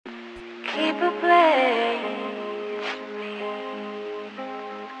Keep a place for me.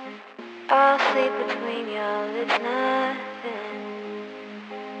 I'll sleep between y'all, it's nothing.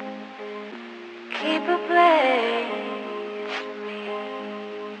 Keep a place for me.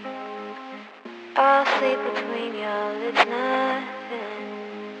 I'll sleep between y'all, it's nothing.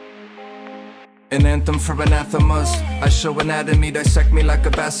 An anthem for anathemas. I show anatomy, dissect me like a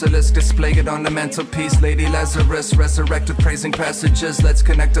basilisk. Display it on the mantelpiece. Lady Lazarus, resurrect with praising passages. Let's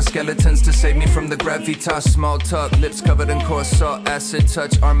connect our skeletons to save me from the gravitas. Small talk, lips covered in coarse salt. Acid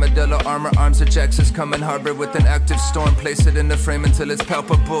touch, armadillo, armor, arms, ejections. Come in harbor with an active storm. Place it in the frame until it's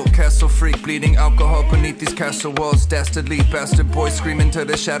palpable. Castle freak, bleeding alcohol beneath these castle walls. Dastardly, bastard boy screaming till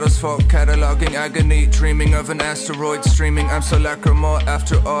the shadows fall. Cataloging agony, dreaming of an asteroid. Streaming, I'm so lacrimal.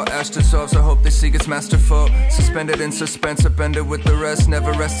 After all ash dissolves, I hope they see it's masterful. Suspended in suspense, upended with the rest.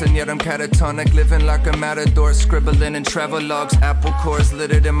 Never resting yet I'm catatonic. Living like a matador, scribbling in travel logs. Apple cores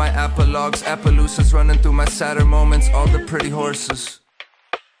littered in my apologues. Appaloosas running through my sadder moments. All the pretty horses.